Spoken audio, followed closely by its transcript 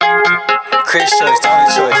Chris choice, the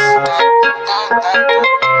only choice.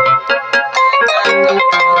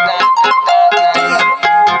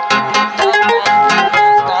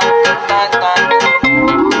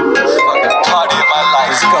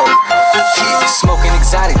 Let's go. Smoking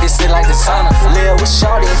exotic, this is like the sauna. Live with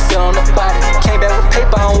shorty and feel on the body. Came back with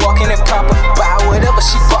paper, I'm walking in proper. Buy whatever,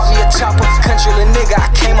 she bought me a chopper. Country little nigga,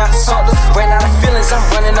 I came out saltless. Ran out of feelings, I'm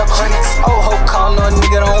running up hundreds. Oh, ho, call no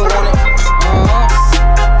nigga, don't want it.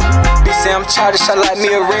 Bitch say I'm childish, I like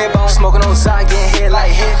me a red bone. Smoking on side, getting hit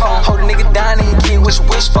like headphones. Hold a nigga down and get what you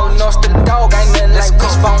wish for. North to the dog, ain't nothing like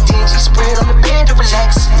wishbone. TNG spread on the bed to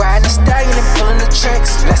relax. Riding the stallion and pulling the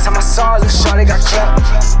tracks. Last time I saw a little shorty got clapped.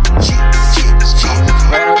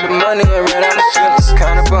 Ran out the money and ran out the feelings.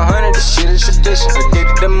 Count up 100, this shit is tradition.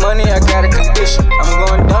 Addicted to money, I got a condition. I'm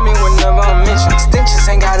going dummy whenever I'm mentioned. Extensions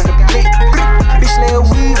ain't got it a blick. Bitch lay a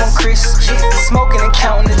weave on Chris. Smoking and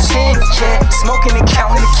counting the 10. Yeah, smoking and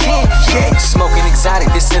counting the can. Yeah, smoking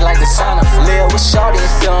exotic, this is like the sauna. Live with shorty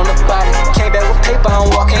and feel on the body. Came back with paper,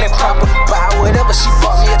 I'm walking in proper. Buy whatever, she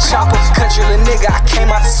bought me a chopper. Country little nigga, I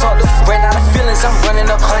came out the saltless. Ran out of feelings, I'm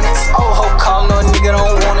running up hundreds. Oh, ho, call no nigga,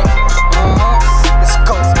 don't want it. Let's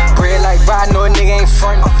go. Bread like ride, no nigga ain't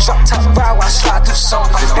front. Drop top ride while I slide through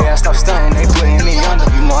something. The day I stop stunting, they putting me under.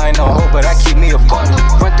 You know I ain't no hoe, but I keep me a bundle.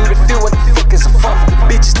 Run through the field, what the fuck is a fun?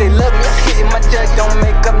 Bitches, they love me, I'm hitting my duck. Don't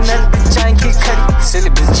make up nothing, bitch, I ain't get cutty.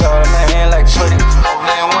 Silly bitch, all in my hand like putty.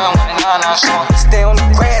 Stay on the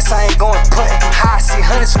grass, I ain't going putting. High, see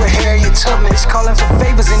hundreds with Harriet Tubman. Bitch calling for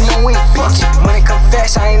favors and no we ain't fucking. Money come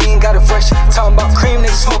fast, I ain't even got a rush. Talking about cream,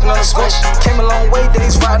 niggas smoking on the switch. Came a long way,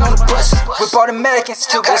 days riding on the bus. Whip automatic and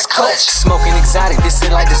still got a clutch. Smoking exotic, this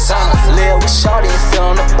is like the sauna. Live with shorty and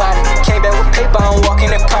feel on the body. Came back with paper, I'm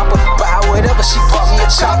walking in proper. Buy whatever, she bought me a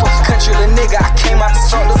chopper. Country little nigga, I came out the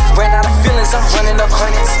saltless. Ran out of feelings, I'm running up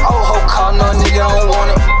hundreds. Oh, ho, call no nigga, don't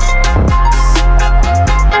want it.